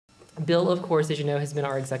Bill, of course, as you know, has been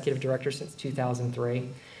our executive director since 2003.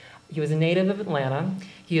 He was a native of Atlanta.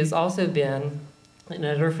 He has also been an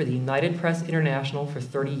editor for the United Press International for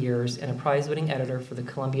 30 years and a prize-winning editor for the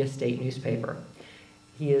Columbia State newspaper.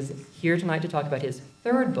 He is here tonight to talk about his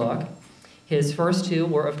third book. His first two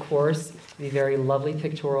were, of course, the very lovely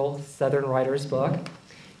pictorial Southern Writer's Book.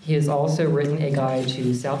 He has also written a guide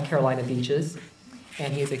to South Carolina beaches,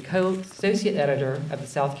 and he is a co-associate editor of the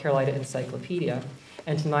South Carolina Encyclopedia.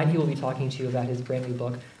 And tonight he will be talking to you about his brand new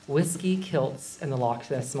book, Whiskey, Kilts, and the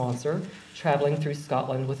Lochness Monster, Traveling Through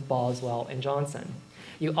Scotland with Boswell and Johnson.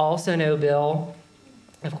 You also know Bill,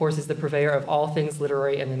 of course, is the purveyor of all things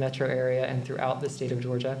literary in the metro area and throughout the state of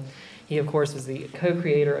Georgia. He, of course, was the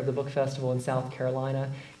co-creator of the Book Festival in South Carolina.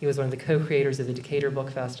 He was one of the co-creators of the Decatur Book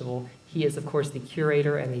Festival. He is, of course, the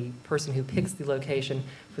curator and the person who picks the location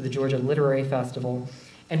for the Georgia Literary Festival.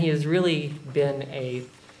 And he has really been a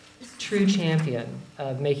true champion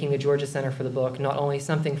of making the Georgia Center for the Book not only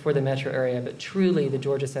something for the metro area, but truly the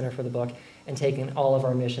Georgia Center for the Book, and taking all of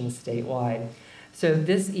our missions statewide. So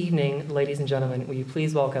this evening, ladies and gentlemen, will you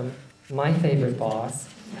please welcome my favorite boss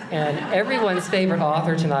and everyone's favorite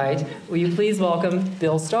author tonight. Will you please welcome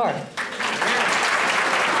Bill Starr.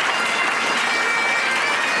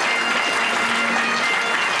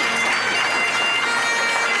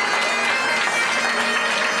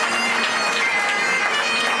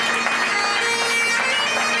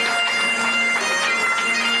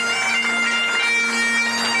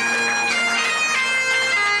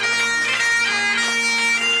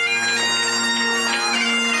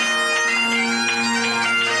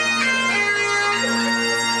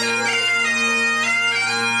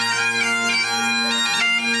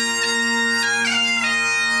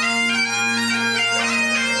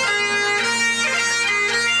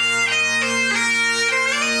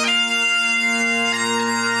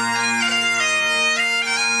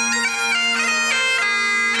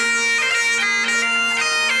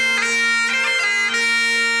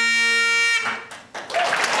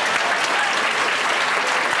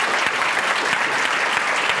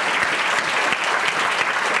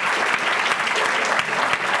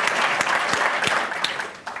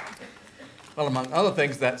 Well, among other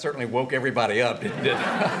things, that certainly woke everybody up, didn't it?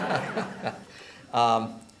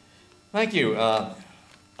 Thank you.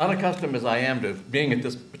 Unaccustomed as I am to being at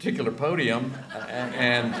this particular podium,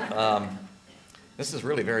 and this is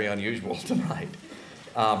really very unusual tonight.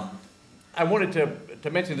 I wanted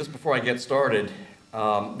to mention this before I get started.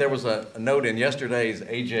 There was a note in yesterday's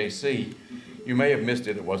AJC. You may have missed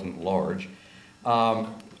it. It wasn't large.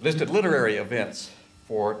 Listed literary events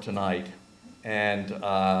for tonight, and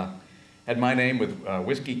had my name with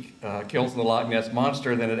Whiskey, Kilts, and the Lochness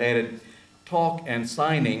Monster. Then it added talk and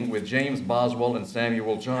signing with James Boswell and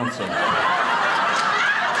Samuel Johnson.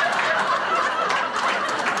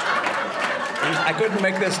 I couldn't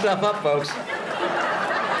make this stuff up, folks.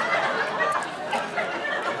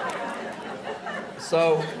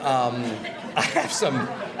 So I had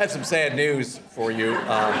some sad news for you.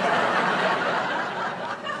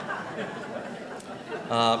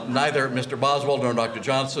 Neither Mr. Boswell nor Dr.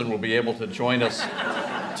 Johnson will be able to join us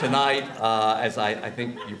tonight. As I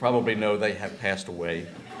think you probably know, they have passed away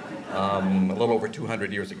a little over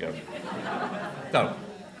 200 years ago. So,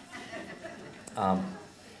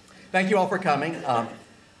 thank you all for coming.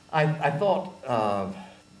 I thought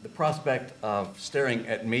the prospect of staring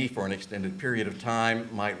at me for an extended period of time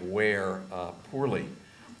might wear poorly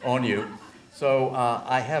on you. So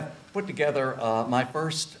I have put together my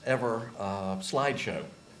first ever slideshow.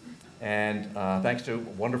 And thanks to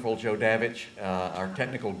wonderful Joe Davich, our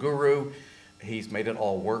technical guru, he's made it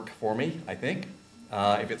all work for me, I think.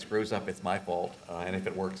 If it screws up, it's my fault. And if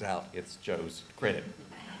it works out, it's Joe's credit.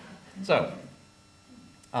 So,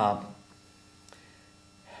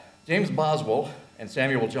 James Boswell and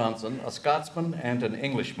Samuel Johnson, a Scotsman and an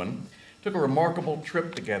Englishman, took a remarkable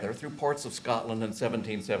trip together through parts of Scotland in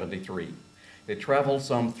 1773. They traveled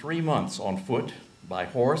some 3 months on foot, by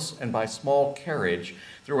horse, and by small carriage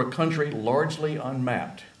through a country largely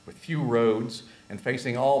unmapped, with few roads and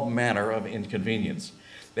facing all manner of inconvenience.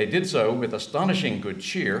 They did so with astonishing good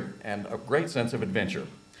cheer and a great sense of adventure.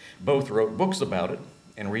 Both wrote books about it,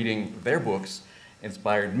 and reading their books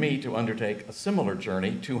inspired me to undertake a similar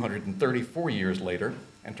journey 234 years later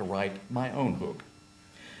and to write my own book.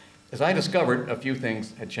 As I discovered, a few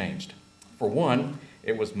things had changed. For one,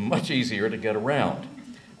 it was much easier to get around.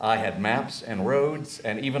 I had maps and roads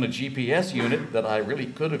and even a GPS unit that I really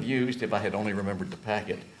could have used if I had only remembered to pack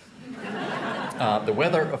it. The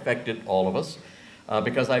weather affected all of us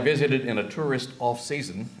because I visited in a tourist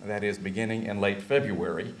off-season, that is beginning in late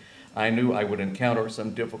February. I knew I would encounter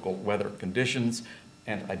some difficult weather conditions,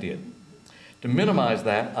 and I did. To minimize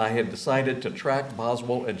that, I had decided to track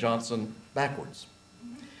Boswell and Johnson backwards.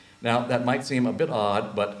 Now, that might seem a bit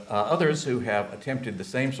odd, but others who have attempted the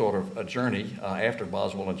same sort of a journey after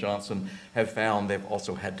Boswell and Johnson have found they've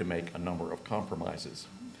also had to make a number of compromises.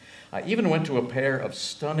 I even went to a pair of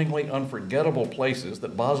stunningly unforgettable places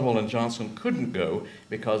that Boswell and Johnson couldn't go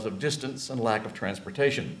because of distance and lack of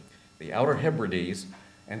transportation: the Outer Hebrides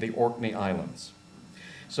and the Orkney Islands.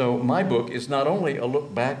 So my book is not only a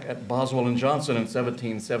look back at Boswell and Johnson in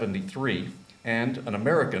 1773 and an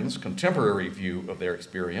American's contemporary view of their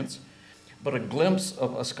experience, but a glimpse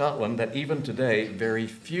of a Scotland that even today very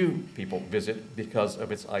few people visit because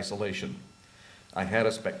of its isolation. I had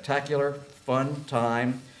a spectacular, fun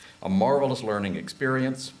time, a marvelous learning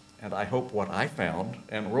experience, and I hope what I found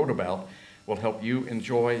and wrote about will help you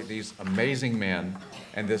enjoy these amazing men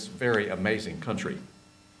and this very amazing country.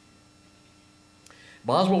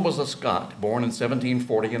 Boswell was a Scot, born in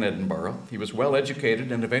 1740 in Edinburgh. He was well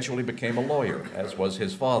educated and eventually became a lawyer, as was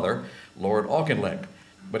his father, Lord Auchinleck.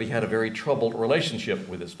 But he had a very troubled relationship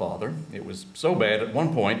with his father. It was so bad at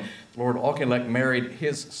one point, Lord Auchinleck married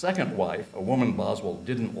his second wife, a woman Boswell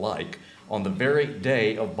didn't like, on the very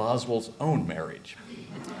day of Boswell's own marriage.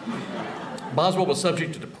 Boswell was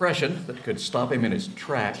subject to depression that could stop him in his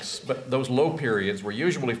tracks, but those low periods were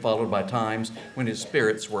usually followed by times when his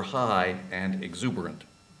spirits were high and exuberant.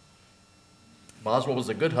 Boswell was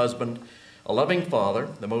a good husband, a loving father,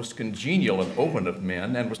 the most congenial and open of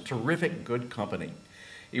men, and was terrific good company.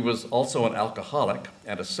 He was also an alcoholic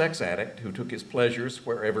and a sex addict who took his pleasures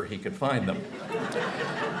wherever he could find them.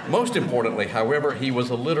 Most importantly, however, he was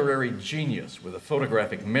a literary genius with a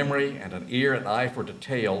photographic memory and an ear and eye for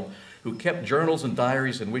detail, who kept journals and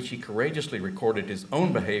diaries in which he courageously recorded his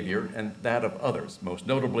own behavior and that of others, most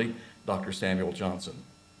notably Dr. Samuel Johnson.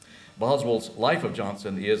 Boswell's Life of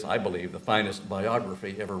Johnson is, I believe, the finest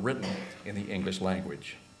biography ever written in the English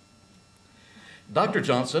language. Dr.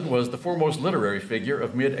 Johnson was the foremost literary figure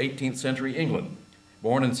of mid-18th century England.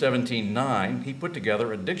 Born in 1709, he put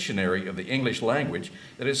together a dictionary of the English language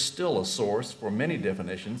that is still a source for many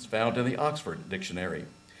definitions found in the Oxford Dictionary.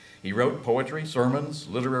 He wrote poetry, sermons,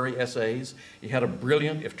 literary essays. He had a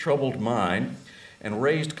brilliant, if troubled, mind and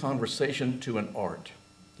raised conversation to an art.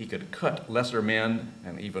 He could cut lesser men,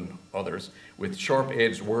 and even others, with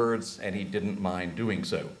sharp-edged words, and he didn't mind doing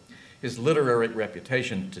so. His literary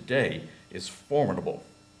reputation today is formidable.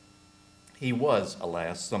 He was,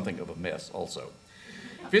 alas, something of a mess also.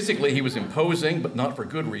 Physically, he was imposing, but not for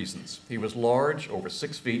good reasons. He was large, over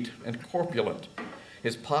 6 feet, and corpulent.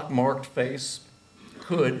 His pock-marked face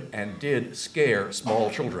could and did scare small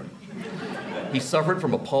children. He suffered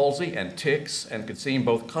from a palsy and tics and could seem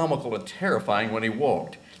both comical and terrifying when he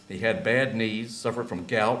walked. He had bad knees, suffered from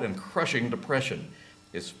gout and crushing depression.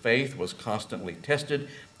 His faith was constantly tested,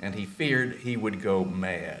 and he feared he would go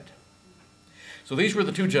mad. So these were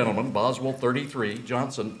the two gentlemen, Boswell, 33,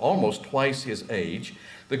 Johnson, almost twice his age,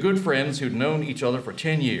 the good friends who'd known each other for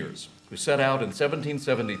 10 years, who set out in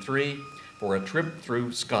 1773 for a trip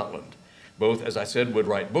through Scotland. Both, as I said, would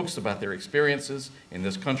write books about their experiences in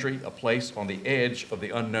this country, a place on the edge of the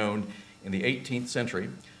unknown in the 18th century,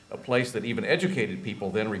 a place that even educated people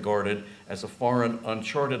then regarded as a foreign,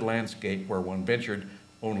 uncharted landscape where one ventured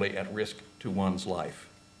only at risk to one's life.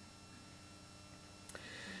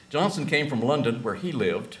 Johnson came from London, where he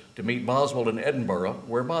lived, to meet Boswell in Edinburgh,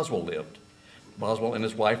 where Boswell lived. Boswell and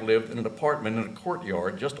his wife lived in an apartment in a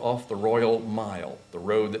courtyard just off the Royal Mile, the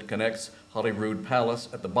road that connects Holyrood Palace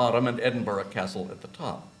at the bottom and Edinburgh Castle at the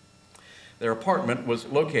top. Their apartment was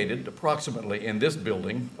located approximately in this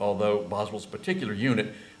building, although Boswell's particular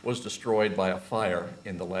unit was destroyed by a fire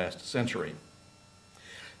in the last century.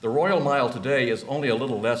 The Royal Mile today is only a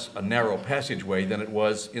little less a narrow passageway than it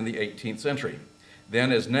was in the 18th century.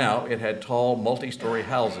 Then as now, it had tall multi-story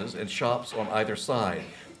houses and shops on either side,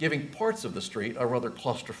 giving parts of the street a rather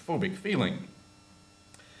claustrophobic feeling.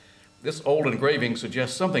 This old engraving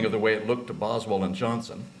suggests something of the way it looked to Boswell and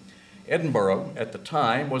Johnson. Edinburgh, at the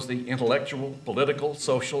time, was the intellectual, political,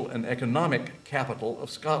 social, and economic capital of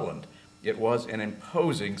Scotland. It was an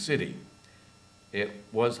imposing city. It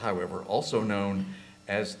was, however, also known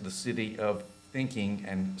as the city of thinking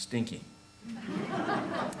and stinking.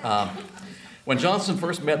 When Johnson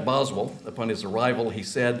first met Boswell, upon his arrival, he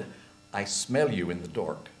said, "I smell you in the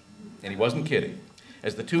dark." And he wasn't kidding.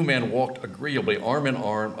 As the two men walked agreeably arm in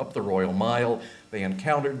arm up the Royal Mile, they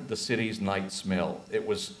encountered the city's night smell. It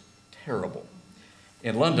was terrible.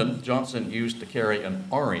 In London, Johnson used to carry an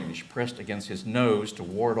orange pressed against his nose to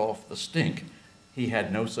ward off the stink. He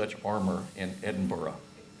had no such armor in Edinburgh.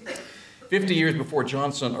 50 years before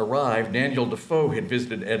Johnson arrived, Daniel Defoe had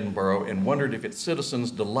visited Edinburgh and wondered if its citizens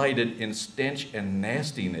delighted in stench and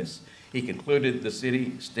nastiness. He concluded the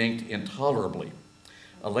city stinked intolerably.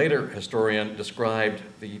 A later historian described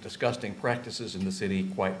the disgusting practices in the city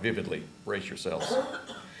quite vividly. Brace yourselves.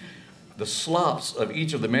 The slops of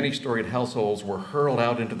each of the many-storied households were hurled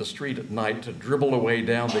out into the street at night to dribble away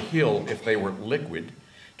down the hill if they were liquid,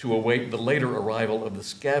 to await the later arrival of the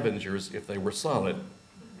scavengers if they were solid.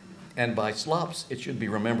 And by slops, it should be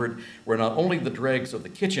remembered, were not only the dregs of the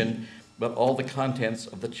kitchen, but all the contents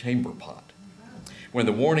of the chamber pot. When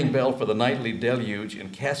the warning bell for the nightly deluge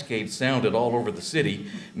in cascades sounded all over the city,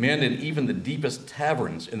 men in even the deepest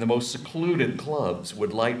taverns, in the most secluded clubs,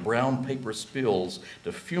 would light brown paper spills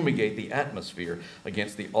to fumigate the atmosphere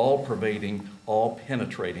against the all-pervading,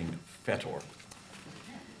 all-penetrating fetor.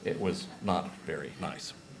 It was not very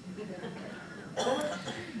nice.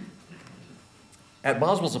 At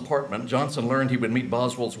Boswell's apartment, Johnson learned he would meet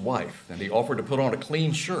Boswell's wife, and he offered to put on a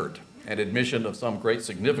clean shirt, an admission of some great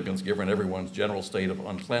significance given everyone's general state of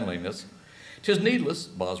uncleanliness. "'Tis needless,"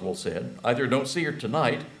 Boswell said. "Either don't see her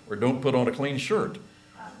tonight or don't put on a clean shirt."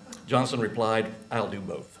 Johnson replied, "I'll do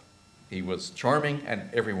both." He was charming and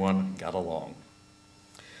everyone got along.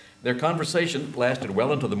 Their conversation lasted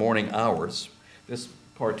well into the morning hours. This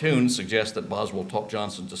cartoon suggests that Boswell talked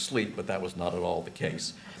Johnson to sleep, but that was not at all the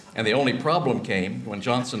case. And the only problem came when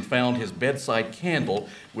Johnson found his bedside candle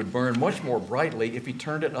would burn much more brightly if he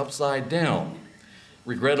turned it upside down.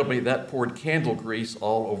 Regrettably, that poured candle grease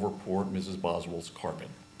all over poor Mrs. Boswell's carpet.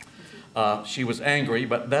 She was angry,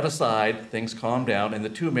 but that aside, things calmed down, and the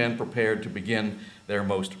two men prepared to begin their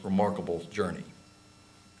most remarkable journey.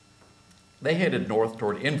 They headed north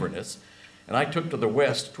toward Inverness, and I took to the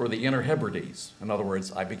west toward the Inner Hebrides. In other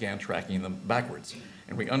words, I began tracking them backwards.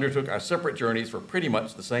 And we undertook our separate journeys for pretty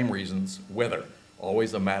much the same reasons: weather,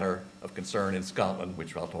 always a matter of concern in Scotland,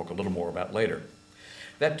 which I'll talk a little more about later.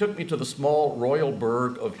 That took me to the small royal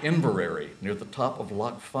burgh of Inverary, near the top of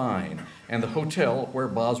Loch Fyne, and the hotel where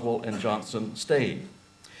Boswell and Johnson stayed.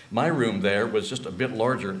 My room there was just a bit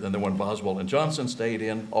larger than the one Boswell and Johnson stayed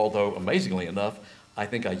in, although, amazingly enough, I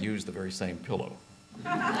think I used the very same pillow.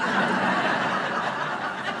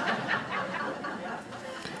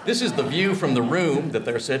 This is the view from the room that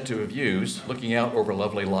they're said to have used, looking out over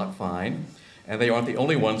lovely Loch Fyne, and they aren't the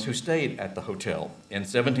only ones who stayed at the hotel. In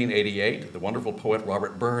 1788, the wonderful poet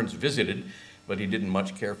Robert Burns visited, but he didn't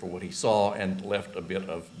much care for what he saw and left a bit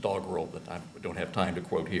of doggerel that I don't have time to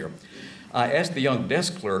quote here. I asked the young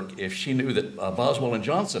desk clerk if she knew that Boswell and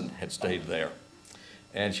Johnson had stayed there,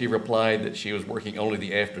 and she replied that she was working only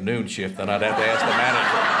the afternoon shift, and I'd have to ask the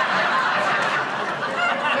manager.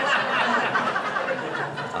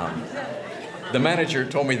 The manager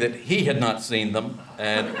told me that he had not seen them,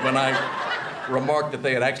 and when I remarked that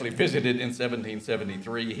they had actually visited in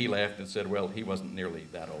 1773, he laughed and said, well, he wasn't nearly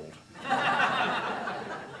that old.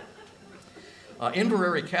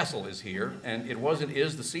 Inverary Castle is here, and it was and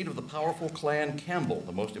is the seat of the powerful Clan Campbell,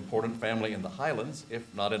 the most important family in the Highlands, if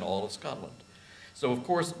not in all of Scotland. So, of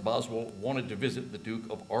course, Boswell wanted to visit the Duke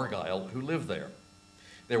of Argyll, who lived there.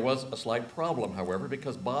 There was a slight problem, however,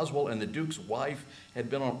 because Boswell and the Duke's wife had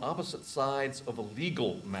been on opposite sides of a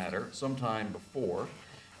legal matter some time before,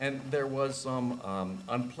 and there was some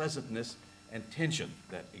unpleasantness and tension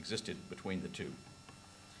that existed between the two.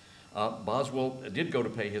 Boswell did go to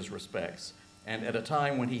pay his respects, and at a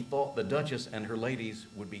time when he thought the Duchess and her ladies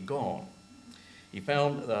would be gone. He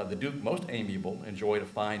found the Duke most amiable, enjoyed a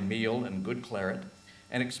fine meal and good claret,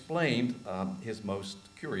 and explained his most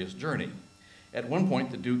curious journey. At one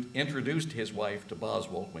point, the Duke introduced his wife to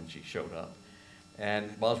Boswell when she showed up,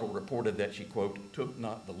 and Boswell reported that she, quote, took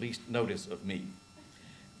not the least notice of me.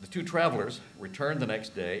 The two travelers returned the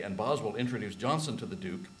next day, and Boswell introduced Johnson to the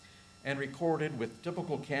Duke and recorded with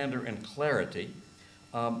typical candor and clarity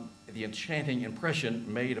the enchanting impression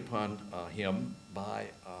made upon him by,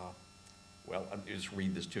 well, I'll just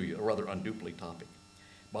read this to you, a rather unduly topic.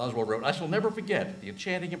 Boswell wrote, "I shall never forget the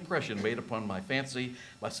enchanting impression made upon my fancy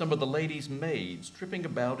by some of the ladies' maids tripping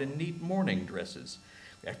about in neat morning dresses.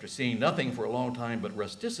 After seeing nothing for a long time but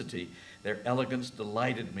rusticity, their elegance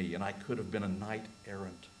delighted me, and I could have been a knight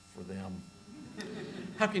errant for them."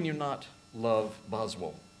 How can you not love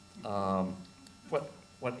Boswell?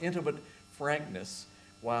 What intimate frankness,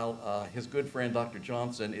 while his good friend Dr.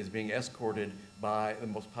 Johnson is being escorted by the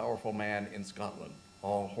most powerful man in Scotland.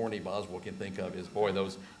 All horny Boswell can think of is, boy,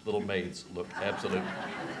 those little maids look absolutely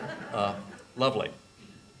lovely.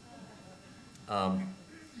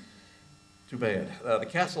 Too bad. The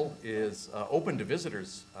castle is open to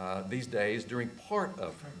visitors these days during part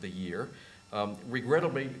of the year.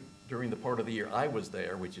 Regrettably, during the part of the year I was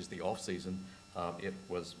there, which is the off-season, it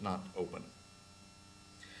was not open.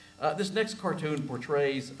 This next cartoon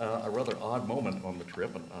portrays a rather odd moment on the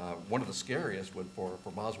trip, and one of the scariest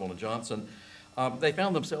for Boswell and Johnson. They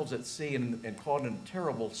found themselves at sea and caught in a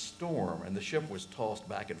terrible storm, and the ship was tossed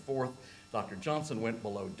back and forth. Dr. Johnson went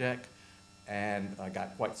below deck and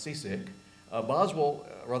got quite seasick. Boswell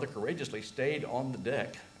rather courageously stayed on the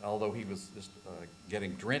deck, although he was just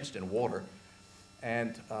getting drenched in water,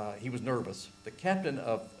 and he was nervous. The captain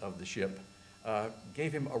of the ship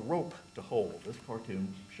gave him a rope to hold. This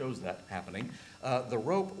cartoon shows that happening. The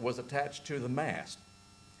rope was attached to the mast,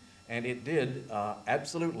 and it did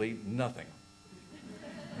absolutely nothing.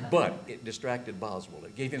 But it distracted Boswell.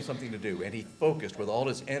 It gave him something to do, and he focused with all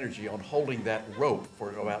his energy on holding that rope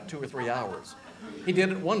for about 2 or 3 hours. He did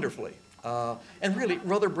it wonderfully, and really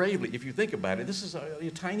rather bravely, if you think about it. This is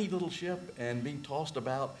a tiny little ship, and being tossed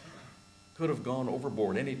about could have gone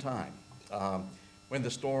overboard any time. When the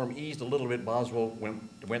storm eased a little bit, Boswell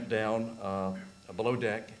went down below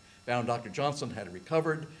deck, found Dr. Johnson had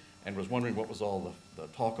recovered, and was wondering what was all the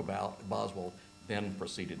talk about. Boswell then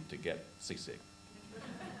proceeded to get seasick.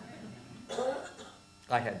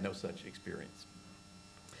 I had no such experience.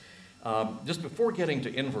 Just before getting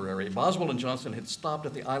to Inverary, Boswell and Johnson had stopped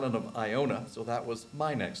at the island of Iona, so that was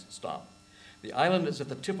my next stop. The island is at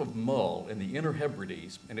the tip of Mull in the Inner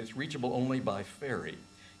Hebrides, and it's reachable only by ferry.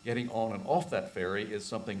 Getting on and off that ferry is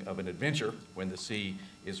something of an adventure when the sea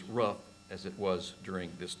is rough, as it was during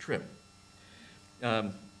this trip.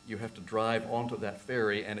 You have to drive onto that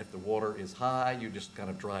ferry, and if the water is high, you just kind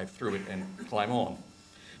of drive through it and climb on.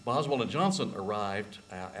 Boswell and Johnson arrived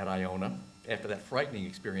at Iona after that frightening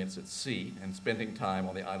experience at sea and spending time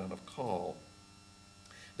on the island of Call.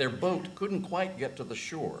 Their boat couldn't quite get to the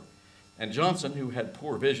shore, and Johnson, who had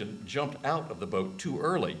poor vision, jumped out of the boat too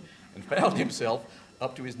early and found himself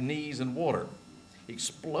up to his knees in water. He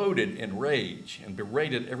exploded in rage and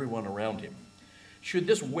berated everyone around him. "Should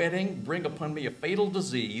this wetting bring upon me a fatal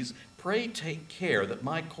disease, pray take care that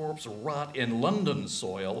my corpse rot in London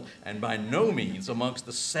soil and by no means amongst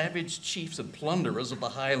the savage chiefs and plunderers of the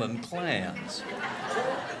Highland clans."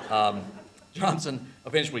 Johnson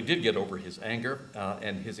eventually did get over his anger,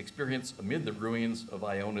 and his experience amid the ruins of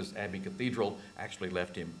Iona's Abbey Cathedral actually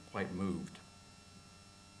left him quite moved.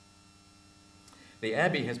 The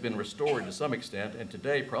Abbey has been restored to some extent, and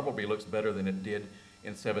today probably looks better than it did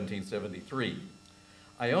in 1773.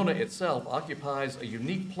 Iona itself occupies a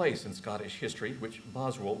unique place in Scottish history, which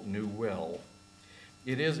Boswell knew well.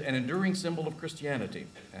 It is an enduring symbol of Christianity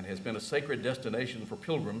and has been a sacred destination for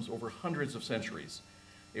pilgrims over hundreds of centuries.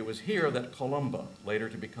 It was here that Columba, later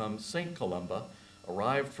to become Saint Columba,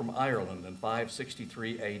 arrived from Ireland in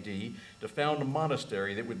 563 AD to found a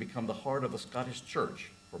monastery that would become the heart of the Scottish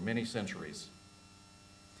Church for many centuries.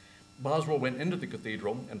 Boswell went into the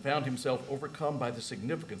cathedral and found himself overcome by the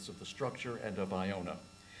significance of the structure and of Iona.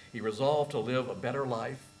 He resolved to live a better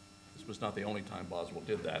life. This was not the only time Boswell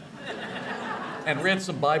did that. And read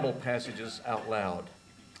some Bible passages out loud.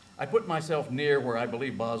 I put myself near where I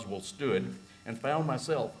believe Boswell stood and found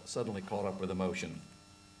myself suddenly caught up with emotion.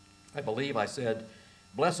 I believe I said,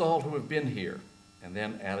 "Bless all who have been here," and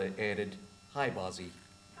then added, "Hi, Bossie."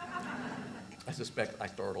 I suspect I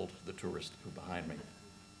startled the tourist who behind me.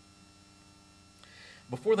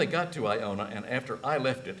 Before they got to Iona, and after I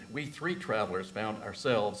left it, we 3 travelers found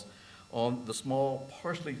ourselves on the small,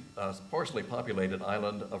 sparsely populated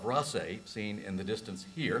island of Rothesay, seen in the distance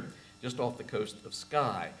here, just off the coast of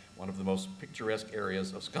Skye, one of the most picturesque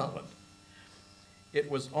areas of Scotland.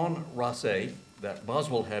 It was on Rothesay that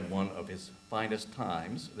Boswell had one of his finest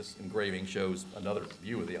times. This engraving shows another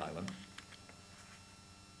view of the island.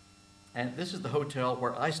 And this is the hotel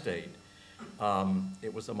where I stayed.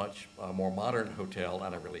 It was a much more modern hotel,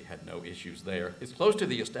 and I really had no issues there. It's close to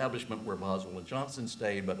the establishment where Boswell and Johnson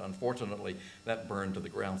stayed, but unfortunately that burned to the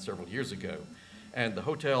ground several years ago. And the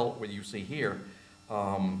hotel, what you see here,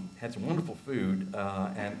 had some wonderful food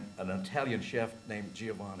and an Italian chef named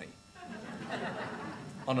Giovanni.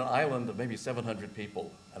 On an island of maybe 700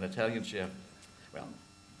 people, an Italian chef, well,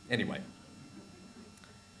 anyway.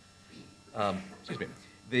 Excuse me.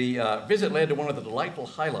 The visit led to one of the delightful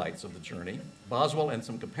highlights of the journey. Boswell and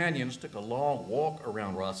some companions took a long walk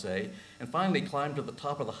around Rothesay and finally climbed to the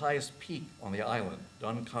top of the highest peak on the island,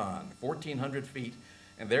 Duncan, 1,400 feet,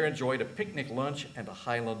 and there enjoyed a picnic lunch and a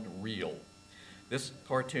Highland reel. This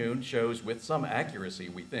cartoon shows with some accuracy,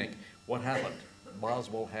 we think, what happened.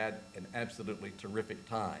 Boswell had an absolutely terrific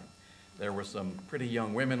time. There were some pretty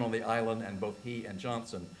young women on the island, and both he and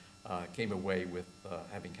Johnson came away with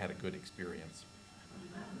having had a good experience.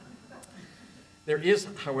 There is,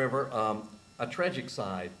 however, a tragic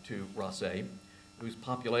side to Rossay, whose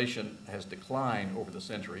population has declined over the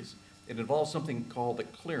centuries. It involves something called the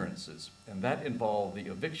clearances, and that involved the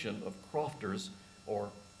eviction of crofters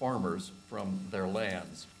or farmers from their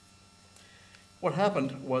lands. What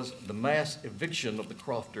happened was the mass eviction of the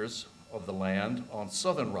crofters of the land on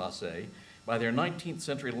southern Rossay by their 19th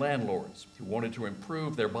century landlords who wanted to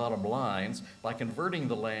improve their bottom lines by converting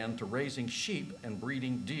the land to raising sheep and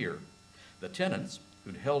breeding deer. The tenants,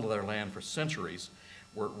 who'd held their land for centuries,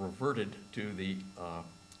 were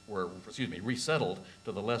resettled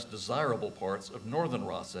to the less desirable parts of northern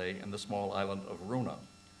Rossay and the small island of Rona.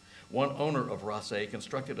 One owner of Rossay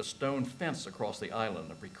constructed a stone fence across the island,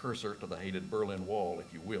 a precursor to the hated Berlin Wall,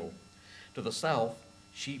 if you will. To the south,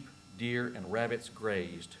 sheep, deer, and rabbits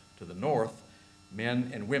grazed. To the north, men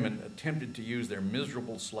and women attempted to use their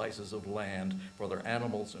miserable slices of land for their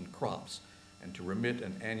animals and crops, and to remit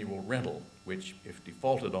an annual rental, which, if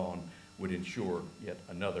defaulted on, would ensure yet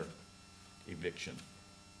another eviction.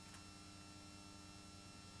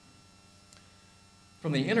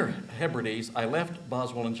 From the Inner Hebrides, I left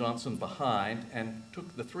Boswell and Johnson behind and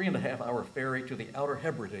took the 3.5-hour ferry to the Outer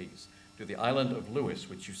Hebrides, to the island of Lewis,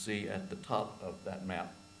 which you see at the top of that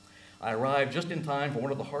map. I arrived just in time for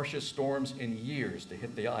one of the harshest storms in years to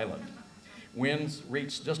hit the island. Winds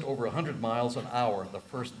reached just over 100 miles an hour the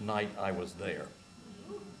first night I was there.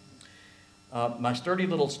 My sturdy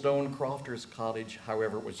little stone crofter's cottage,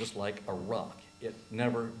 however, was just like a rock. It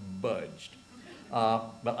never budged.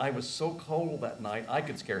 But I was so cold that night, I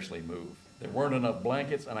could scarcely move. There weren't enough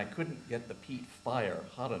blankets, and I couldn't get the peat fire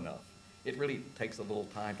hot enough. It really takes a little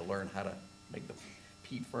time to learn how to make the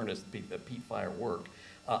peat furnace, the peat fire work.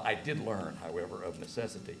 I did learn, however, of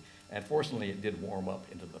necessity, and fortunately it did warm up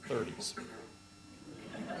into the 30s.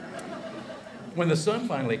 When the sun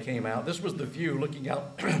finally came out, this was the view looking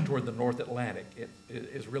out toward the North Atlantic. It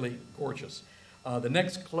is really gorgeous. The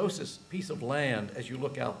next closest piece of land as you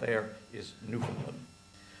look out there is Newfoundland.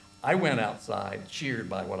 I went outside, cheered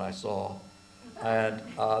by what I saw, and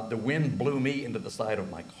the wind blew me into the side of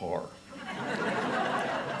my car.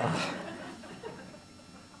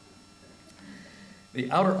 The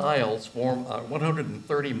Outer Isles form a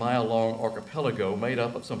 130-mile-long archipelago made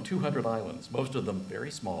up of some 200 islands, most of them very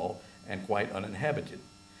small and quite uninhabited.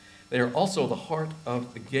 They are also the heart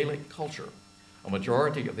of the Gaelic culture. A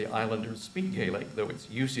majority of the islanders speak Gaelic, though its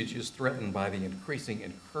usage is threatened by the increasing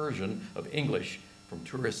incursion of English from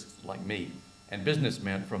tourists like me and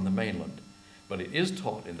businessmen from the mainland. But it is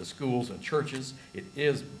taught in the schools and churches. It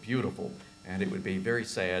is beautiful, and it would be very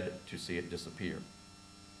sad to see it disappear.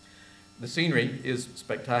 The scenery is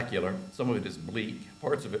spectacular. Some of it is bleak.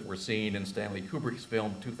 Parts of it were seen in Stanley Kubrick's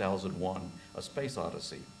film 2001, A Space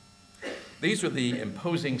Odyssey. These are the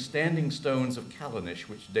imposing standing stones of Callanish,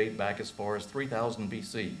 which date back as far as 3000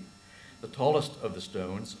 BC. The tallest of the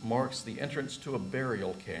stones marks the entrance to a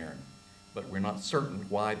burial cairn, but we're not certain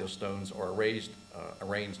why the stones are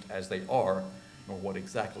arranged as they are, nor what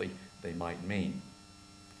exactly they might mean.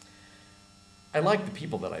 I like the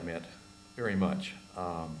people that I met very much,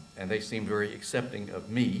 and they seem very accepting of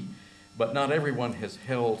me, but not everyone has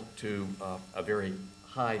held to a very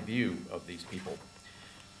high view of these people.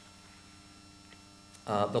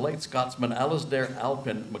 The late Scotsman Alasdair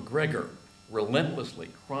Alpin MacGregor relentlessly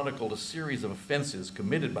chronicled a series of offenses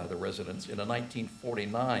committed by the residents in a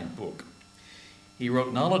 1949 book. He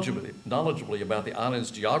wrote knowledgeably about the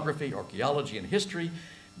island's geography, archaeology, and history,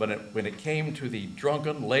 but when it came to the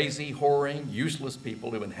drunken, lazy, whoring, useless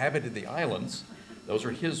people who inhabited the islands, those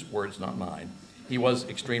are his words, not mine, he was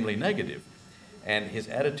extremely negative, and his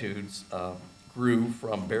attitudes grew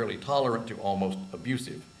from barely tolerant to almost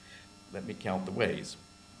abusive. Let me count the ways.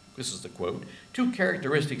 This is the quote: "Two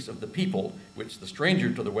characteristics of the people, which the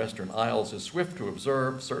stranger to the Western Isles is swift to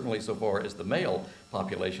observe, certainly so far as the male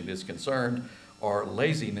population is concerned, are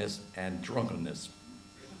laziness and drunkenness.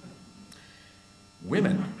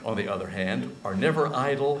 Women, on the other hand, are never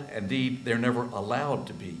idle. Indeed, they're never allowed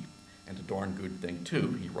to be. And a darn good thing,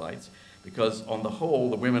 too," he writes, "because on the whole,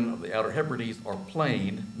 the women of the Outer Hebrides are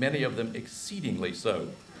plain, many of them exceedingly so.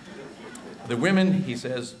 The women," he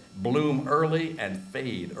says, "bloom early and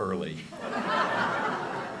fade early,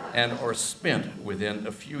 and are spent within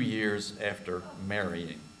a few years after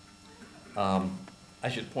marrying." I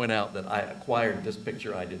should point out that I acquired this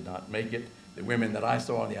picture. I did not make it. The women that I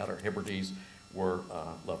saw in the Outer Hebrides were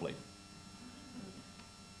lovely.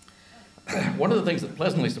 One of the things that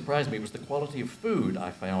pleasantly surprised me was the quality of food I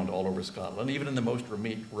found all over Scotland, even in the most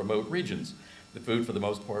remote regions. The food, for the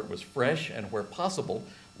most part, was fresh and, where possible,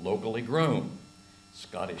 locally grown.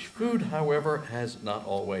 Scottish food, however, has not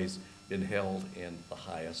always been held in the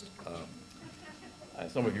highest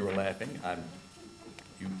Some of you are laughing.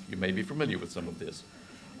 You may be familiar with some of this.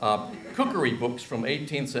 Cookery books from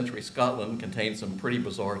 18th century Scotland contain some pretty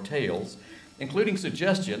bizarre tales, including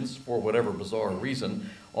suggestions, for whatever bizarre reason,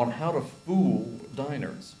 on how to fool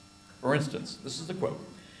diners. For instance, this is the quote: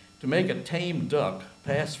 "To make a tame duck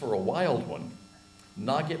pass for a wild one,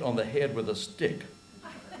 knock it on the head with a stick."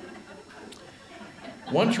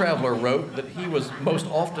 One traveler wrote that he was most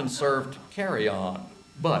often served carrion,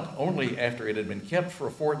 but only after it had been kept for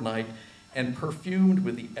a fortnight and perfumed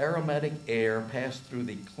with the aromatic air passed through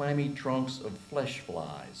the clammy trunks of flesh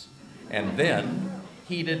flies, and then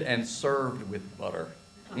heated and served with butter.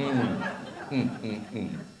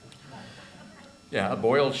 Yeah, a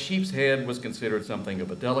boiled sheep's head was considered something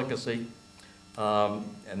of a delicacy, and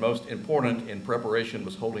most important in preparation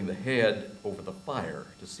was holding the head over the fire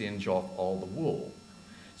to singe off all the wool.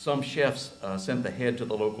 Some chefs sent the head to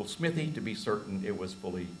the local smithy to be certain it was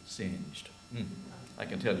fully singed. I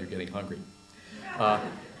can tell you're getting hungry.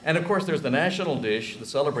 And of course, there's the national dish, the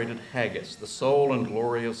celebrated haggis, the soul and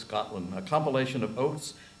glory of Scotland, a compilation of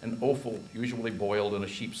oats and offal, usually boiled in a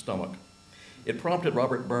sheep's stomach. It prompted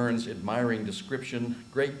Robert Burns' admiring description,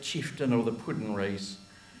 "Great chieftain o' the puddin' race,"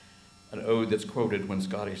 an ode that's quoted when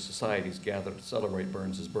Scottish societies gather to celebrate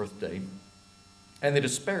Burns' birthday, and the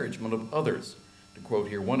disparagement of others. To quote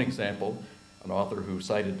here one example, an author who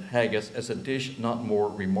cited haggis as a dish not more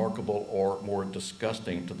remarkable or more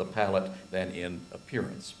disgusting to the palate than in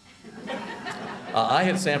appearance. I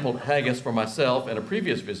had sampled haggis for myself in a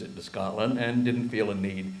previous visit to Scotland and didn't feel a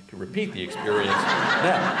need to repeat the experience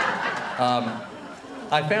now.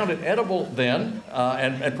 I found it edible then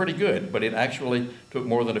and pretty good, but it actually took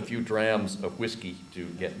more than a few drams of whiskey to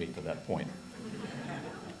get me to that point.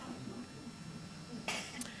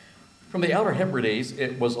 From the Outer Hebrides,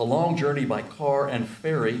 it was a long journey by car and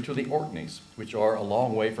ferry to the Orkneys, which are a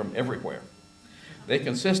long way from everywhere. They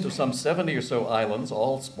consist of some 70 or so islands,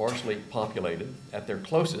 all sparsely populated. At their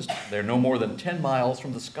closest, they're no more than 10 miles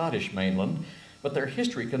from the Scottish mainland, but their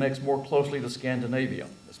history connects more closely to Scandinavia,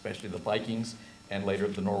 especially the Vikings and later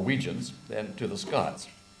the Norwegians, than to the Scots.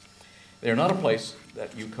 They're not a place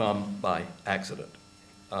that you come by accident,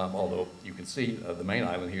 although you can see the main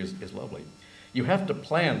island here is lovely. You have to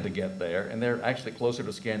plan to get there, and they're actually closer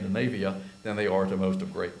to Scandinavia than they are to most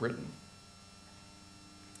of Great Britain.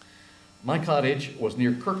 My cottage was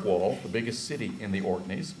near Kirkwall, the biggest city in the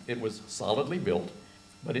Orkneys. It was solidly built,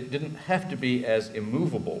 but it didn't have to be as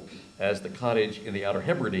immovable as the cottage in the Outer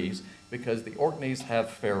Hebrides because the Orkneys have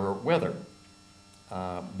fairer weather.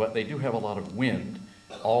 But they do have a lot of wind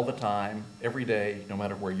all the time, every day, no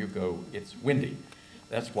matter where you go, it's windy.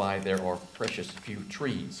 That's why there are precious few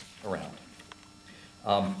trees around.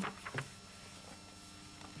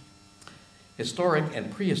 Historic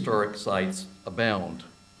and prehistoric sites abound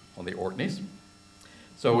on the Orkneys,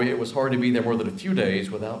 so it was hard to be there more than a few days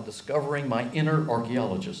without discovering my inner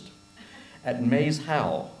archaeologist. At Maze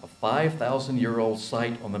Howe, a 5,000-year-old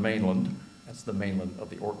site on the mainland, that's the mainland of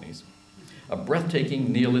the Orkneys, a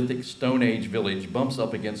breathtaking Neolithic Stone Age village bumps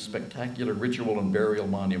up against spectacular ritual and burial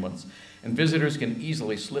monuments, and visitors can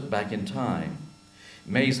easily slip back in time.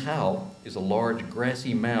 Maze Howe is a large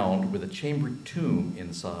grassy mound with a chambered tomb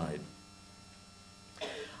inside.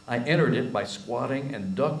 I entered it by squatting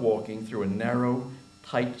and duck walking through a narrow,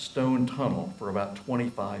 tight stone tunnel for about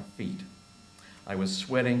 25 feet. I was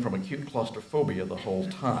sweating from acute claustrophobia the whole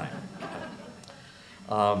time.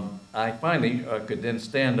 I finally could then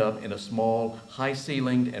stand up in a small,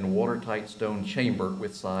 high-ceilinged and watertight stone chamber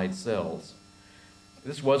with side cells.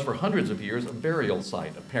 This was for hundreds of years a burial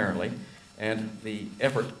site, apparently, and the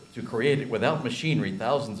effort to create it without machinery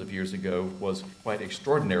thousands of years ago was quite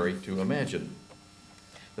extraordinary to imagine.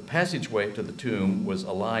 The passageway to the tomb was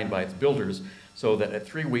aligned by its builders so that at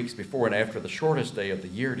 3 weeks before and after the shortest day of the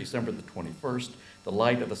year, December the 21st, the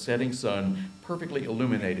light of the setting sun perfectly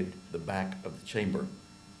illuminated the back of the chamber.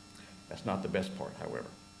 That's not the best part, however.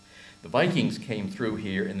 The Vikings came through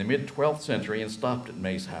here in the mid-12th century and stopped at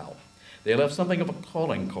Maze Howe. They left something of a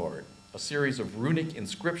calling card, a series of runic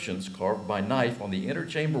inscriptions carved by knife on the inner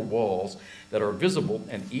chamber walls that are visible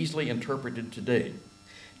and easily interpreted today.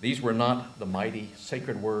 These were not the mighty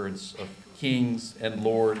sacred words of kings and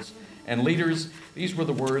lords and leaders. These were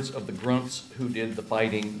the words of the grunts who did the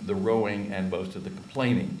fighting, the rowing, and most of the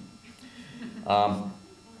complaining.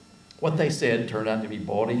 What they said turned out to be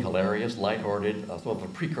bawdy, hilarious, lighthearted. I thought the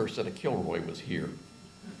precursor to Kilroy was here.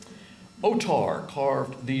 Otar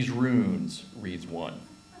carved these runes, reads one.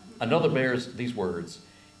 Another bears these words,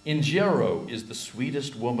 Ingero is the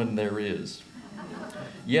sweetest woman there is.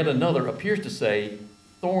 Yet another appears to say,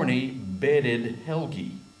 thorny bedded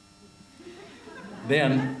Helgi.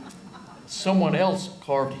 Then someone else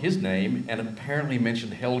carved his name and apparently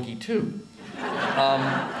mentioned Helgi too,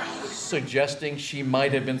 suggesting she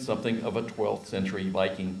might have been something of a 12th century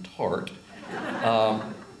Viking tart,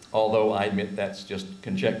 although I admit that's just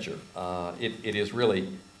conjecture. It is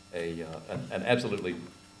really an absolutely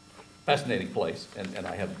fascinating place, and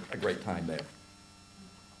I had a great time there.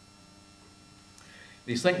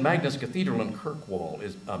 The St. Magnus Cathedral in Kirkwall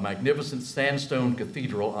is a magnificent sandstone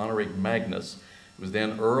cathedral honoring Magnus, who was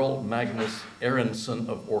then Earl Magnus Aronson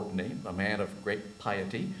of Orkney, a man of great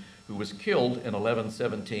piety, who was killed in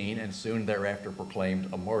 1117 and soon thereafter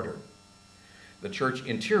proclaimed a martyr. The church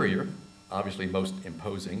interior, obviously most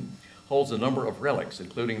imposing, holds a number of relics,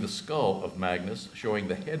 including the skull of Magnus, showing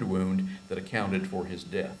the head wound that accounted for his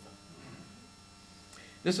death.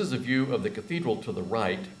 This is a view of the cathedral to the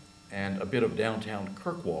right and a bit of downtown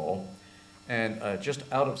Kirkwall, and just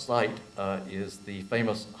out of sight is the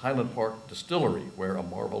famous Highland Park Distillery, where a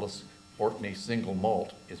marvelous Orkney single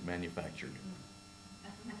malt is manufactured.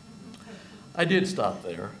 I did stop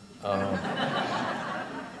there,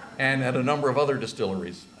 and at a number of other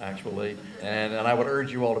distilleries, actually, and I would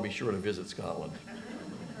urge you all to be sure to visit Scotland.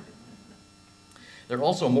 There are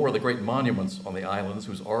also more of the great monuments on the islands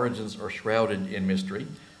whose origins are shrouded in mystery.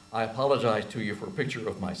 I apologize to you for a picture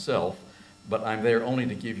of myself, but I'm there only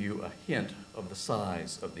to give you a hint of the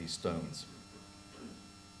size of these stones.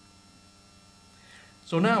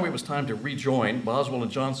 So now it was time to rejoin Boswell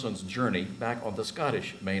and Johnson's journey back on the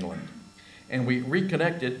Scottish mainland, and we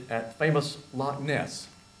reconnected at famous Loch Ness.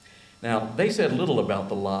 Now, they said little about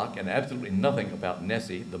the loch and absolutely nothing about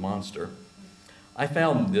Nessie, the monster. I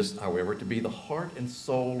found this, however, to be the heart and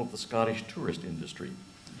soul of the Scottish tourist industry.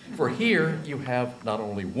 For here you have not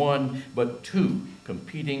only one, but two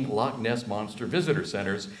competing Loch Ness Monster visitor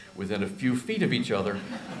centers within a few feet of each other,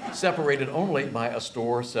 separated only by a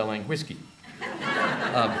store selling whiskey.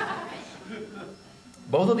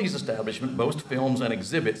 Both of these establishments boast films and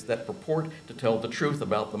exhibits that purport to tell the truth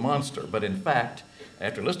about the monster, but in fact,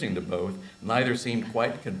 after listening to both, neither seemed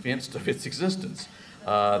quite convinced of its existence.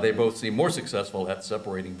 They both seem more successful at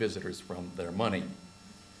separating visitors from their money.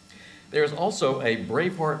 There's also a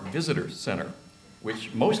Braveheart Visitor Center,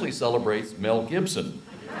 which mostly celebrates Mel Gibson,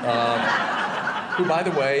 who, by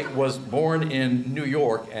the way, was born in New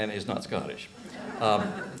York and is not Scottish.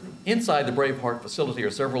 Inside the Braveheart facility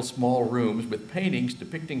are several small rooms with paintings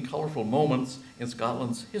depicting colorful moments in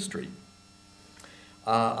Scotland's history.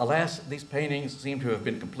 Alas, these paintings seem to have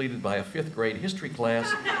been completed by a 5th grade history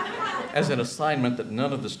class as an assignment that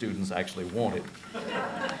none of the students actually wanted.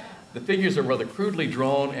 The figures are rather crudely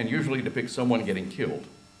drawn and usually depict someone getting killed.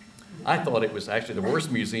 I thought it was actually the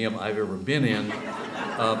worst museum I've ever been in,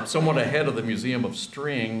 somewhat ahead of the Museum of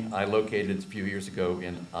String I located a few years ago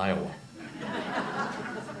in Iowa.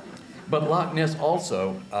 But Loch Ness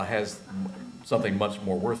also has something much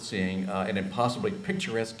more worth seeing, an impossibly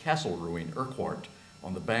picturesque castle ruin, Urquhart,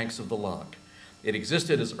 on the banks of the loch. It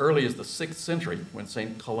existed as early as the 6th century when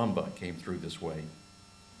St. Columba came through this way.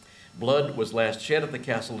 Blood was last shed at the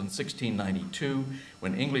castle in 1692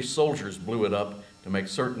 when English soldiers blew it up to make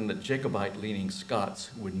certain that Jacobite-leaning Scots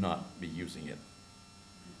would not be using it.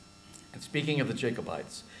 And speaking of the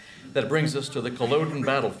Jacobites, that brings us to the Culloden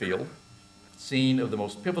battlefield, scene of the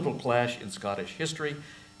most pivotal clash in Scottish history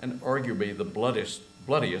and arguably the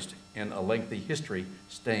bloodiest in a lengthy history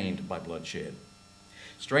stained by bloodshed.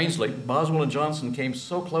 Strangely, Boswell and Johnson came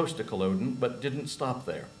so close to Culloden but didn't stop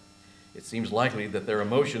there. It seems likely that their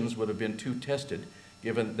emotions would have been too tested,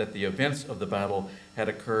 given that the events of the battle had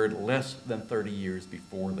occurred less than 30 years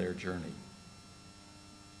before their journey.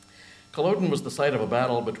 Culloden was the site of a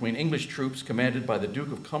battle between English troops commanded by the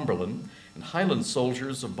Duke of Cumberland and Highland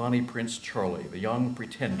soldiers of Bonnie Prince Charlie, the young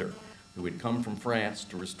pretender who had come from France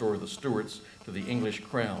to restore the Stuarts to the English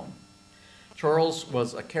crown. Charles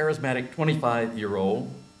was a charismatic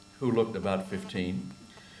 25-year-old who looked about 15,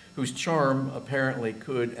 whose charm apparently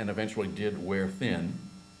could and eventually did wear thin.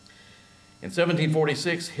 In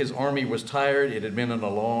 1746, his army was tired. It had been on a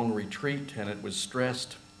long retreat, and it was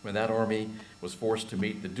stressed when that army was forced to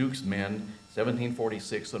meet the Duke's men,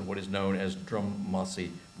 1746, on what is known as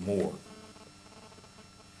Drummossy Moor.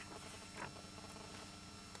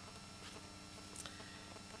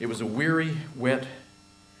 It was a weary, wet,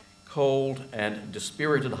 cold, and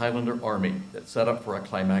dispirited Highlander army that set up for a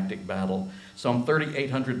climactic battle, some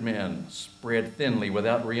 3,800 men spread thinly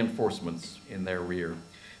without reinforcements in their rear.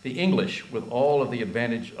 The English, with all of the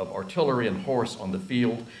advantage of artillery and horse on the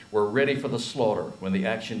field, were ready for the slaughter when the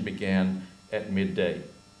action began at midday.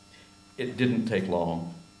 It didn't take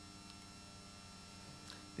long.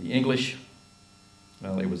 The English,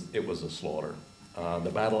 well, it was a slaughter.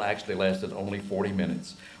 The battle actually lasted only 40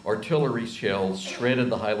 minutes. Artillery shells shredded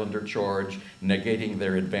the Highlander charge, negating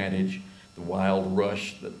their advantage, the wild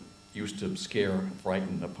rush that used to scare and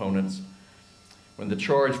frighten opponents. When the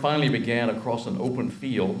charge finally began across an open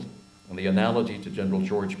field, and the analogy to General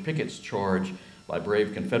George Pickett's charge by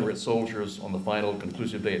brave Confederate soldiers on the final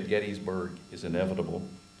conclusive day at Gettysburg is inevitable.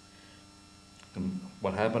 And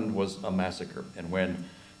what happened was a massacre, and when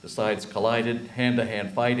the sides collided,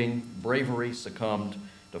 hand-to-hand fighting, bravery succumbed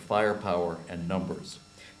to firepower and numbers.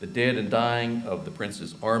 The dead and dying of the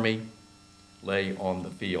Prince's army lay on the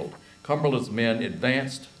field. Cumberland's men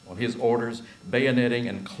advanced on his orders, bayoneting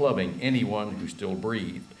and clubbing anyone who still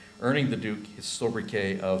breathed, earning the Duke his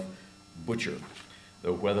sobriquet of Butcher,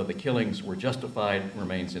 though whether the killings were justified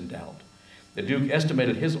remains in doubt. The Duke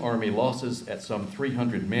estimated his army losses at some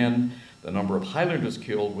 300 men. The number of Highlanders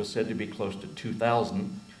killed was said to be close to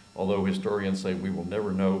 2,000, although historians say we will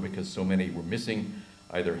never know because so many were missing,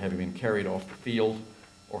 either having been carried off the field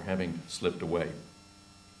or having slipped away.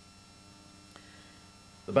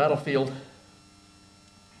 The battlefield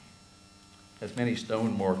has many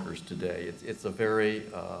stone markers today. It's a very,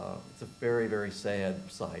 very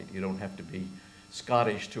sad sight. You don't have to be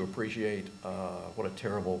Scottish to appreciate what a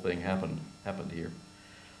terrible thing happened here.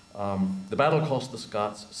 The battle cost the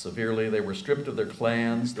Scots severely. They were stripped of their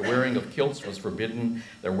clans. The wearing of kilts was forbidden.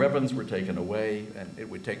 Their weapons were taken away, and it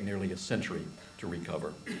would take nearly a century to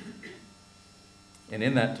recover. And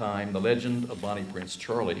in that time, the legend of Bonnie Prince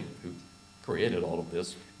Charlie, who created all of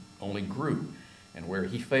this, only grew. And where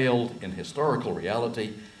he failed in historical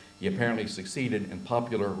reality, he apparently succeeded in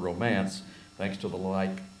popular romance, thanks to the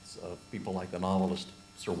likes of people like the novelist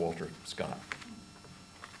Sir Walter Scott.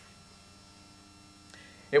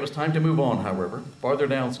 It was time to move on, however. Farther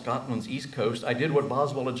down Scotland's east coast, I did what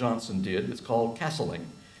Boswell and Johnson did. It's called castling,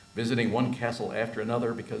 visiting one castle after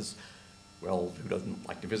another because, well, who doesn't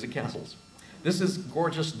like to visit castles? This is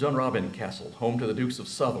gorgeous Dunrobin Castle, home to the Dukes of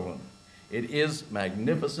Sutherland. It is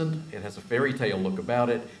magnificent. It has a fairy tale look about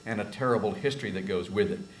it and a terrible history that goes with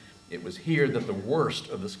it. It was here that the worst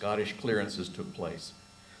of the Scottish clearances took place.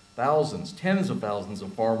 Thousands, tens of thousands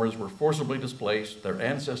of farmers were forcibly displaced, their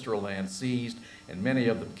ancestral land seized, and many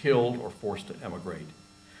of them killed or forced to emigrate.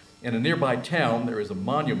 In a nearby town, there is a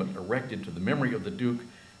monument erected to the memory of the Duke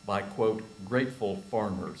by, quote, grateful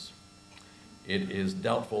farmers. It is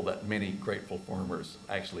doubtful that many grateful farmers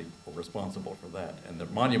actually were responsible for that, and the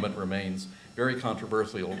monument remains very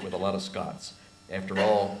controversial with a lot of Scots. After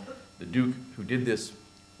all, the Duke who did this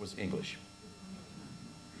was English.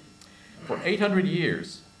 For 800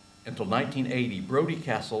 years, until 1980, Brodie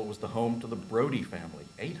Castle was the home to the Brodie family.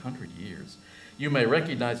 800 years. You may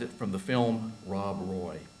recognize it from the film Rob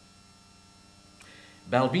Roy.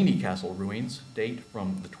 Balvenie Castle ruins date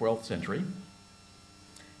from the 12th century.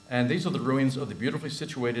 And these are the ruins of the beautifully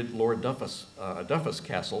situated Lord Duffus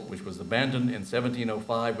Castle, which was abandoned in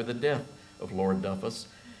 1705 with the death of Lord Duffus.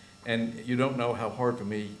 And you don't know how hard for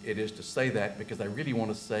me it is to say that because I really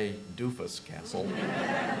want to say Doofus Castle.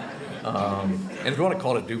 And if you want to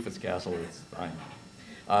call it Doofus Castle, it's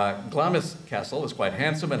fine. Glamis Castle is quite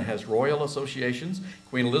handsome and has royal associations.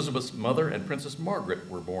 Queen Elizabeth's mother and Princess Margaret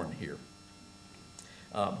were born here.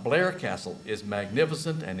 Blair Castle is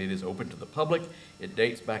magnificent and it is open to the public. It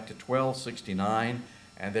dates back to 1269,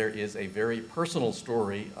 and there is a very personal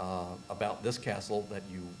story about this castle that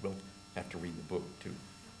you will have to read the book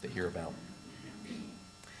to hear about.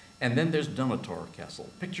 And then there's Dunatar Castle,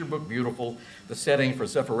 picture book beautiful, the setting for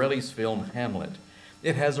Zeffirelli's film Hamlet.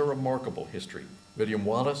 It has a remarkable history. William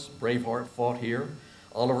Wallace, Braveheart, fought here.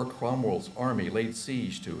 Oliver Cromwell's army laid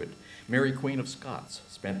siege to it. Mary Queen of Scots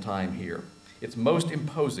spent time here. It's most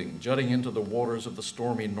imposing, jutting into the waters of the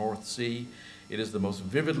stormy North Sea. It is the most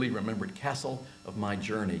vividly remembered castle of my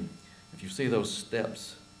journey. If you see those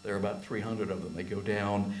steps, there are about 300 of them. They go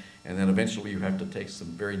down, and then eventually you have to take some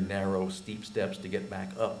very narrow, steep steps to get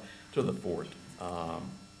back up to the fort.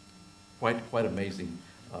 Quite amazing.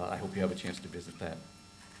 I hope you have a chance to visit that.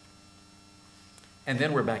 And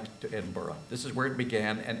then we're back to Edinburgh. This is where it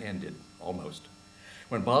began and ended, almost.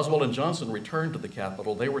 When Boswell and Johnson returned to the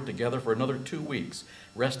capital, they were together for another 2 weeks,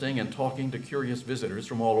 resting and talking to curious visitors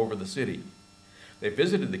from all over the city. They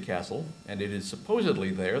visited the castle, and it is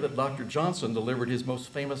supposedly there that Dr. Johnson delivered his most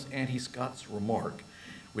famous anti-Scots remark,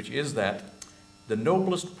 which is that the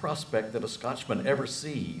noblest prospect that a Scotchman ever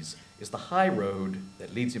sees is the high road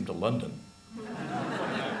that leads him to London.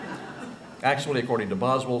 Actually, according to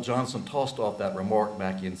Boswell, Johnson tossed off that remark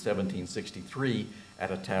back in 1763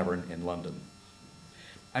 at a tavern in London.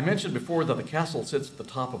 I mentioned before that the castle sits at the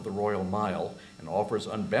top of the Royal Mile and offers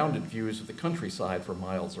unbounded views of the countryside for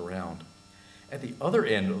miles around. At the other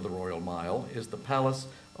end of the Royal Mile is the Palace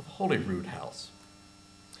of Holyrood House.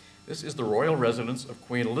 This is the royal residence of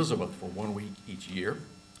Queen Elizabeth for 1 week each year.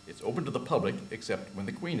 It's open to the public except when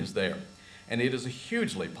the Queen is there. And it is a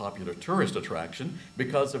hugely popular tourist attraction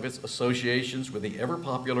because of its associations with the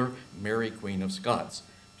ever-popular Mary, Queen of Scots,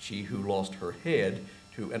 she who lost her head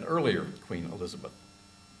to an earlier Queen Elizabeth.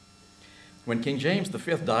 When King James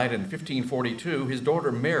V died in 1542, his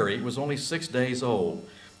daughter Mary was only 6 days old.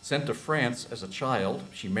 Sent to France as a child,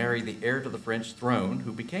 she married the heir to the French throne,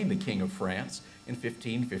 who became the King of France in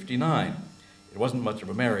 1559. It wasn't much of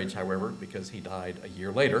a marriage, however, because he died a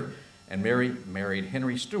year later, and Mary married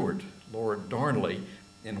Henry Stuart, Lord Darnley,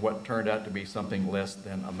 in what turned out to be something less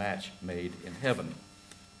than a match made in heaven.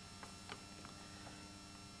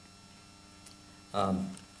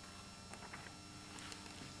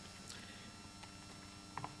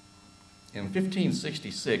 In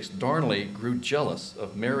 1566, Darnley grew jealous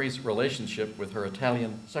of Mary's relationship with her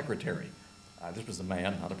Italian secretary. This was a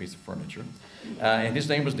man, not a piece of furniture. And his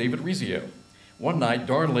name was David Rizzio. One night,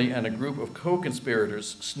 Darnley and a group of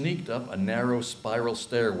co-conspirators sneaked up a narrow spiral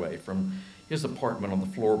stairway from his apartment on the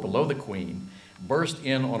floor below the Queen, burst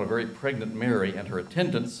in on a very pregnant Mary and her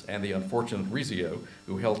attendants and the unfortunate Rizzio,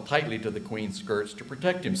 who held tightly to the Queen's skirts to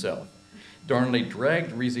protect himself. Darnley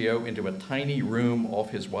dragged Rizzio into a tiny room off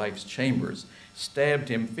his wife's chambers, stabbed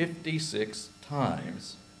him 56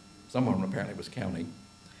 times, someone apparently was counting,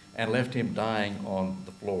 and left him dying on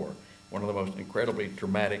the floor. One of the most incredibly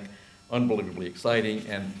dramatic, unbelievably exciting,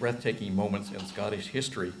 and breathtaking moments in Scottish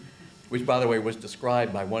history, which, by the way, was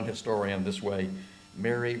described by one historian this way: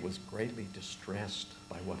 Mary was greatly distressed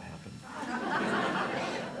by what happened.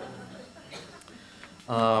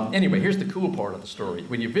 Anyway, here's the cool part of the story.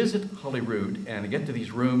 When you visit Holyrood and get to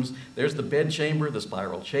these rooms, there's the bedchamber, the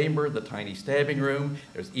spiral chamber, the tiny stabbing room.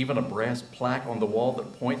 There's even a brass plaque on the wall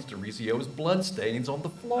that points to Rizzio's bloodstains on the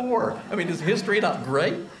floor. I mean, is history not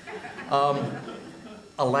great?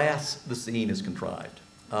 Alas, the scene is contrived.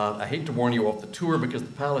 I hate to warn you off the tour because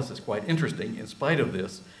the palace is quite interesting in spite of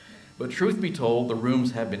this, but truth be told, the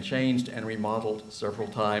rooms have been changed and remodeled several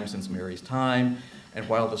times since Mary's time, and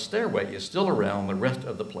while the stairway is still around, the rest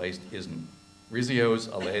of the place isn't. Rizzio's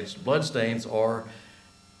alleged bloodstains are,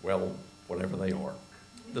 well, whatever they are.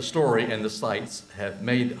 The story and the sights have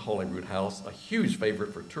made Holyrood House a huge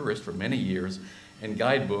favorite for tourists for many years, and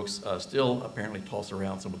guidebooks still apparently toss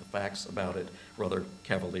around some of the facts about it rather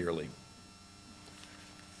cavalierly.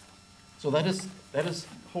 So that is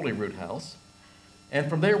Holyrood House. And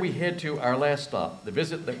from there we head to our last stop, the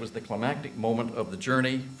visit that was the climactic moment of the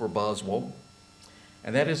journey for Boswell,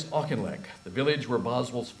 and that is Auchinleck, the village where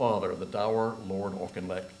Boswell's father, the dour Lord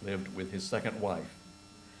Auchinleck, lived with his second wife.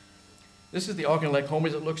 This is the Auchinleck home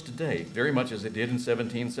as it looks today, very much as it did in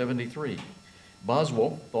 1773.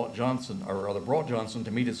 Boswell brought Johnson to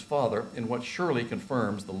meet his father in what surely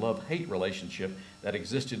confirms the love-hate relationship that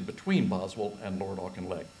existed between Boswell and Lord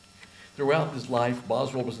Auchinleck. Throughout his life,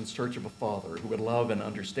 Boswell was in search of a father who would love and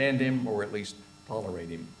understand him, or at least tolerate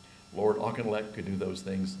him. Lord Auchinleck could do those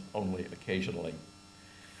things only occasionally.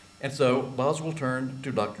 And so Boswell turned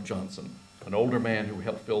to Dr. Johnson, an older man who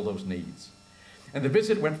helped fill those needs. And the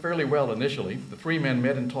visit went fairly well initially. The three men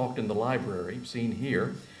met and talked in the library, seen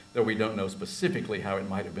here, though we don't know specifically how it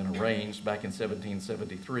might have been arranged back in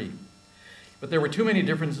 1773. But there were too many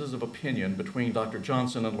differences of opinion between Dr.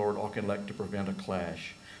 Johnson and Lord Auchinleck to prevent a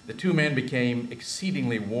clash. The two men became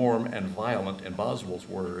exceedingly warm and violent, in Boswell's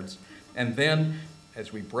words. And then,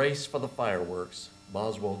 as we brace for the fireworks,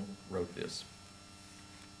 Boswell wrote this.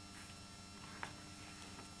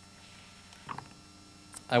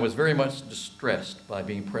 I was very much distressed by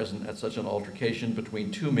being present at such an altercation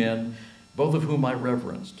between two men, both of whom I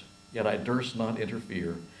reverenced, yet I durst not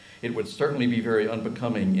interfere. It would certainly be very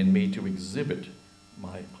unbecoming in me to exhibit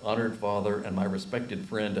my honored father and my respected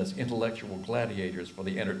friend as intellectual gladiators for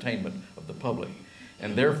the entertainment of the public,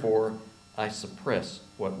 and therefore I suppress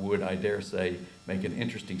what would, I dare say, make an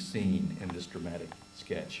interesting scene in this dramatic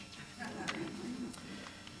sketch.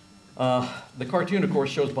 The cartoon, of course,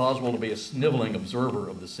 shows Boswell to be a sniveling observer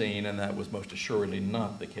of the scene, and that was most assuredly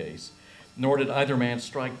not the case, nor did either man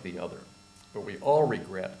strike the other. But we all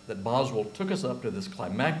regret that Boswell took us up to this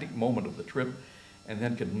climactic moment of the trip and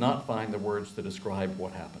then could not find the words to describe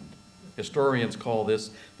what happened. Historians call this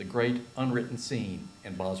the great unwritten scene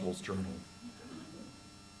in Boswell's journal.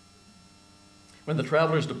 When the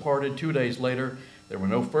travelers departed 2 days later, there were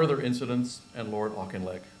no further incidents, and Lord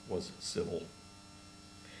Auchinleck was civil.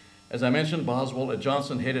 As I mentioned, Boswell and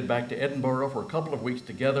Johnson headed back to Edinburgh for a couple of weeks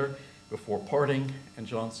together before parting and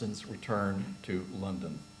Johnson's return to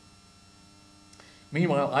London.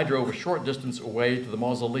 Meanwhile, I drove a short distance away to the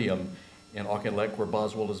mausoleum in Auchinleck where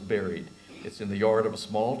Boswell is buried. It's in the yard of a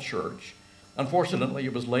small church. Unfortunately,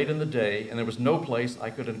 it was late in the day, and there was no place I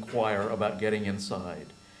could inquire about getting inside.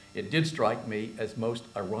 It did strike me as most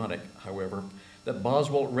ironic, however, that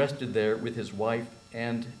Boswell rested there with his wife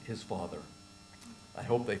and his father. I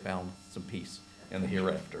hope they found some peace in the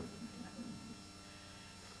hereafter.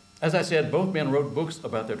 As I said, both men wrote books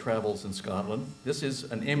about their travels in Scotland. This is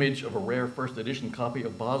an image of a rare first edition copy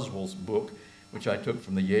of Boswell's book, which I took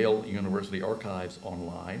from the Yale University archives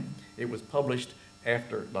online. It was published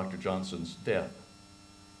after Dr. Johnson's death.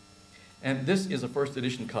 And this is a first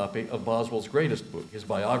edition copy of Boswell's greatest book, his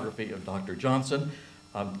biography of Dr. Johnson,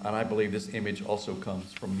 and I believe this image also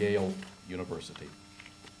comes from Yale University.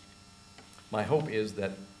 My hope is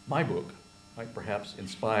that my book might perhaps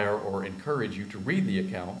inspire or encourage you to read the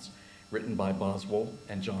accounts written by Boswell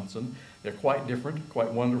and Johnson. They're quite different,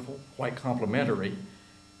 quite wonderful, quite complimentary,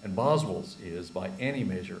 and Boswell's is, by any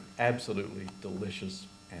measure, absolutely delicious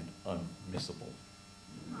and unmissable.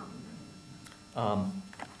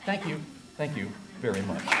 Thank you very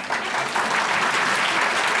much.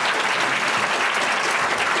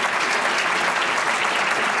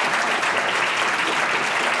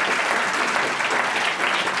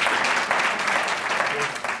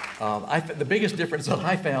 The biggest difference that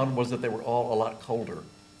I found was that they were all a lot colder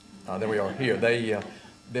than we are here.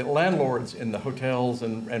 The landlords in the hotels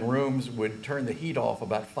and rooms would turn the heat off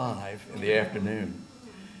about 5 in the afternoon.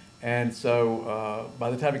 And so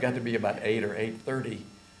by the time it got to be about 8 or 8:30,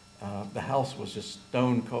 the house was just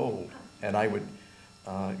stone cold. And I would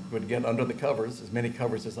get under the covers, as many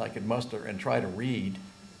covers as I could muster, and try to read.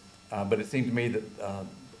 But it seemed to me that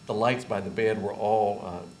the lights by the bed were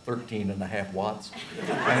all 13.5 watts.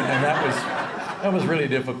 And that was really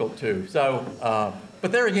difficult too. So,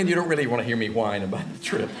 but there again, you don't really want to hear me whine about the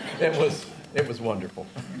trip. It was wonderful.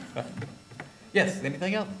 Yes,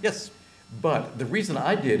 anything else? Yes. But the reason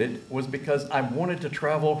I did it was because I wanted to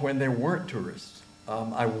travel when there weren't tourists.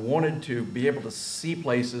 I wanted to be able to see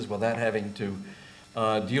places without having to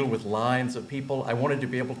deal with lines of people. I wanted to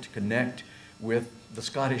be able to connect with the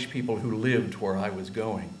Scottish people who lived where I was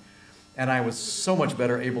going. And I was so much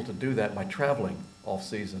better able to do that by traveling off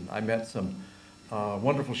season. I met some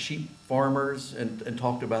wonderful sheep farmers and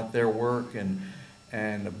talked about their work, and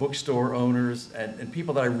bookstore owners and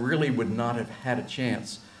people that I really would not have had a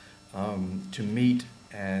chance to meet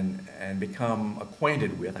and become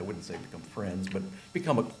acquainted with. I wouldn't say become friends, but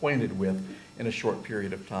become acquainted with in a short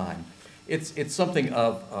period of time. It's something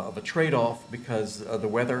of a trade-off because the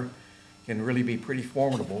weather can really be pretty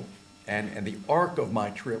formidable. And the arc of my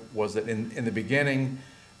trip was that in the beginning,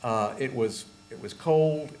 it was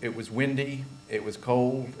cold, it was windy, it was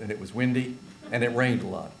cold, and it was windy, and it rained a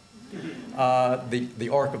lot. The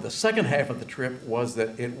arc of the second half of the trip was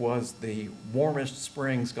that it was the warmest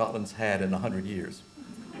spring Scotland's had in 100 years.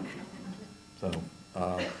 So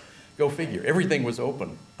go figure. Everything was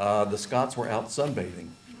open. The Scots were out sunbathing.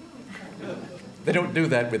 They don't do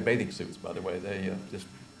that with bathing suits, by the way. They just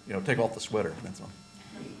take off the sweater, that's all.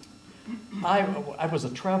 I was a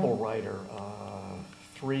travel writer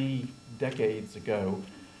 3 decades ago,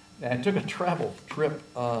 and took a travel trip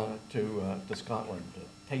to Scotland,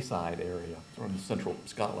 the Tayside area, sort of central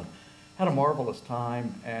Scotland. Had a marvelous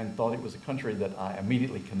time and thought it was a country that I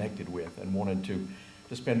immediately connected with and wanted to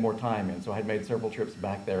spend more time in. So I had made several trips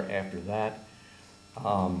back there after that.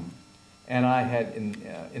 And I had,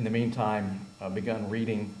 in the meantime, begun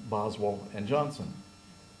reading Boswell and Johnson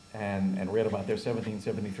and read about their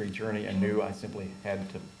 1773 journey and knew I simply had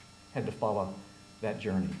to follow that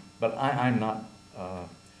journey. But I'm not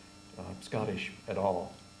Scottish at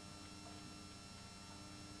all.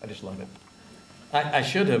 I just love it. I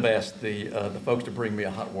should have asked the folks to bring me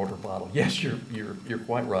a hot water bottle. Yes, you're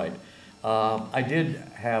quite right. I did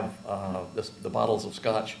have the bottles of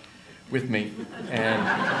scotch with me, and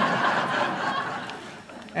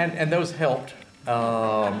those helped.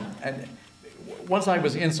 And once I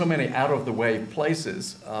was in so many out-of-the-way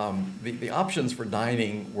places, the options for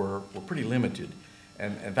dining were pretty limited.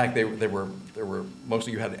 And in fact, they were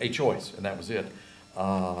mostly you had a choice, and that was it.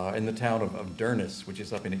 In the town of Durness, which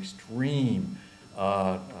is up in extreme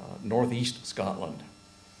northeast Scotland,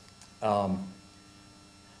 there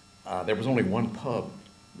was only one pub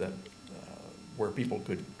where people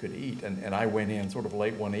could eat, and I went in sort of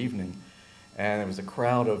late one evening, and there was a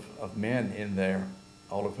crowd of men in there,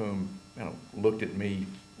 all of whom looked at me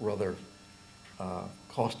rather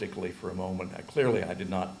caustically for a moment. Clearly, I did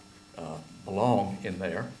not belong in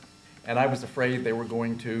there, and I was afraid they were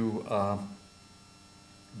going to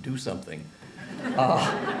do something.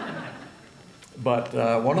 But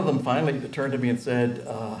one of them finally turned to me and said,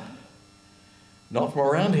 not from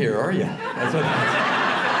around here, are you?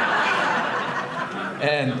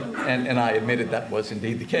 And I admitted that was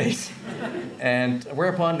indeed the case. And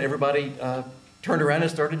whereupon everybody turned around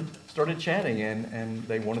and started chatting, and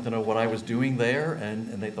they wanted to know what I was doing there,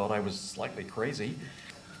 and they thought I was slightly crazy.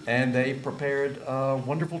 And they prepared a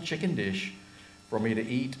wonderful chicken dish for me to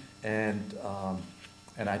eat, and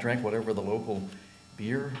I drank whatever the local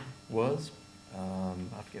beer was.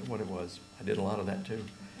 I forget what it was. I did a lot of that too.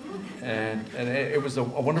 And it was a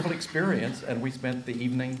wonderful experience, and we spent the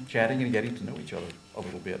evening chatting and getting to know each other a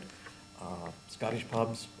little bit. Scottish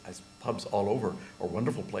pubs, as pubs all over, are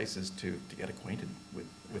wonderful places to get acquainted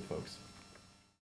with folks.